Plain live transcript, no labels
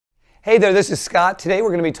Hey there, this is Scott. Today we're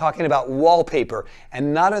going to be talking about wallpaper,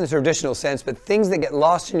 and not in the traditional sense, but things that get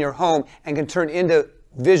lost in your home and can turn into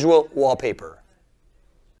visual wallpaper.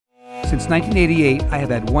 Since 1988, I have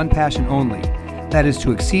had one passion only. That is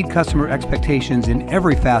to exceed customer expectations in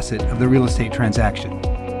every facet of the real estate transaction.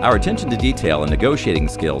 Our attention to detail and negotiating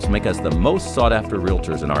skills make us the most sought-after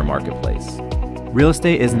realtors in our marketplace. Real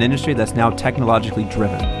estate is an industry that's now technologically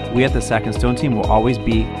driven. We at the Sackin-Stone team will always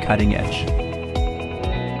be cutting edge.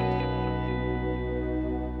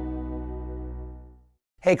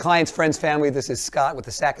 Hey clients, friends, family, this is Scott with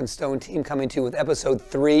the Sackin-Stone team coming to you with episode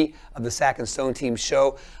 3 of the Sackin-Stone team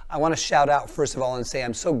show. I want to shout out first of all and say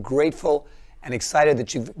I'm so grateful and excited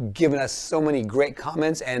that you've given us so many great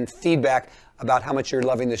comments and feedback about how much you're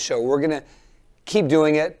loving the show. We're going to keep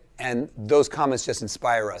doing it, and those comments just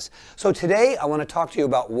inspire us. So today I want to talk to you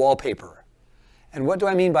about wallpaper. And what do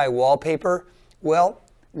I mean by wallpaper? Well,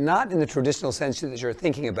 not in the traditional sense that you're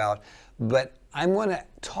thinking about, but I want to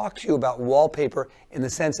talk to you about wallpaper in the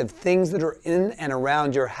sense of things that are in and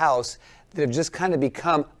around your house that have just kind of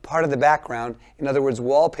become part of the background. In other words,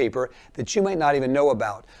 wallpaper that you might not even know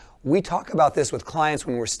about. We talk about this with clients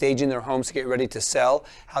when we're staging their homes to get ready to sell,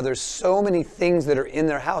 how there's so many things that are in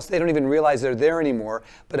their house, they don't even realize they're there anymore,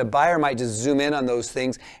 but a buyer might just zoom in on those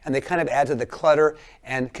things and they kind of add to the clutter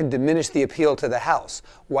and can diminish the appeal to the house.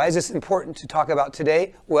 Why is this important to talk about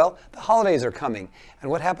today? Well, the holidays are coming.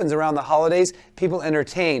 And what happens around the holidays? People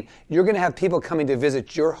entertain. You're going to have people coming to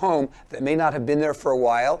visit your home that may not have been there for a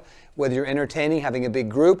while, whether you're entertaining, having a big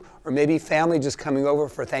group, or maybe family just coming over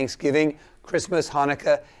for Thanksgiving, Christmas,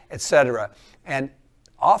 Hanukkah, etc. And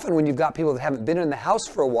often when you've got people that haven't been in the house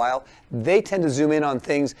for a while, they tend to zoom in on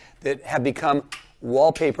things that have become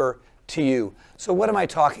wallpaper to you. So what am I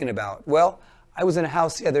talking about? Well, I was in a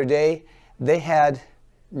house the other day. They had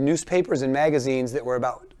newspapers and magazines that were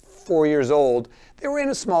about 4 years old. They were in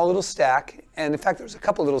a small little stack, and in fact there was a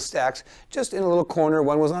couple little stacks just in a little corner.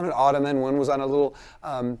 One was on an ottoman, one was on a little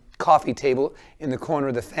coffee table in the corner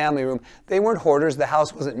of the family room. They weren't hoarders, the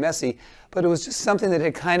house wasn't messy, but it was just something that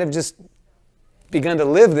had kind of just begun to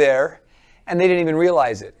live there, and they didn't even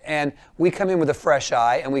realize it. And we come in with a fresh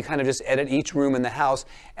eye, and we kind of just edit each room in the house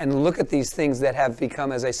and look at these things that have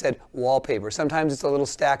become, as I said, wallpaper. Sometimes it's a little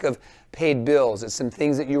stack of paid bills. It's some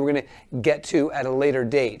things that you were going to get to at a later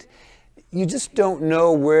date. You just don't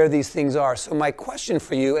know where these things are. So my question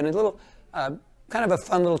for you, and a little kind of a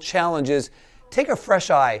fun little challenge, is take a fresh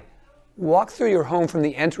eye, walk through your home from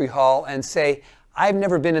the entry hall and say, I've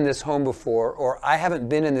never been in this home before, or I haven't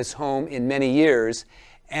been in this home in many years,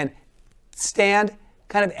 and stand,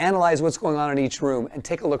 kind of analyze what's going on in each room and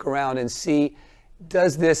take a look around and see,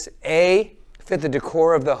 does this A, fit the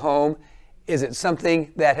decor of the home? Is it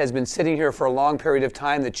something that has been sitting here for a long period of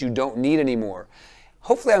time that you don't need anymore?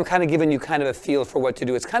 Hopefully I'm kind of giving you kind of a feel for what to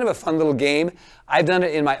do. It's kind of a fun little game. I've done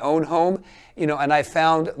it in my own home, and I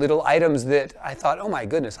found little items that I thought, oh my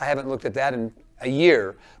goodness, I haven't looked at that in a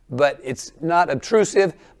year. But it's not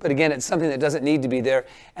obtrusive, but again, it's something that doesn't need to be there,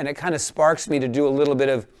 and it kind of sparks me to do a little bit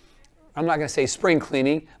of, I'm not going to say spring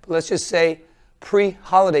cleaning, but let's just say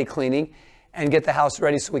pre-holiday cleaning and get the house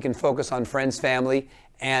ready so we can focus on friends, family,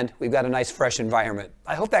 and we've got a nice fresh environment.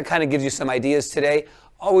 I hope that kind of gives you some ideas today.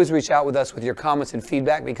 Always reach out with us with your comments and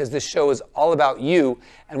feedback, because this show is all about you,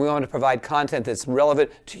 and we want to provide content that's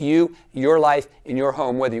relevant to you, your life, in your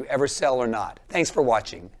home, whether you ever sell or not. Thanks for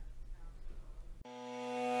watching.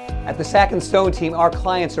 At the Sackin-Stone team, our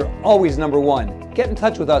clients are always number one. Get in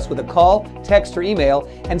touch with us with a call, text, or email,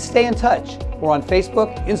 and stay in touch. We're on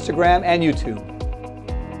Facebook, Instagram, and YouTube.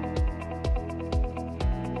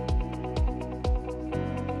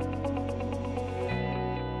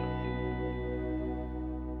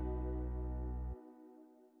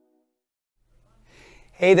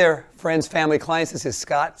 Hey there, friends, family, clients. This is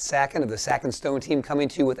Scott Sackin of the Sackin-Stone team coming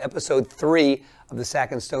to you with episode 3 of the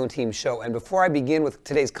Sackin-Stone team show. And before I begin with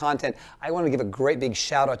today's content, I want to give a great big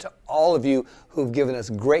shout out to all of you who've given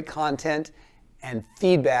us great content and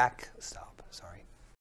feedback. Stop.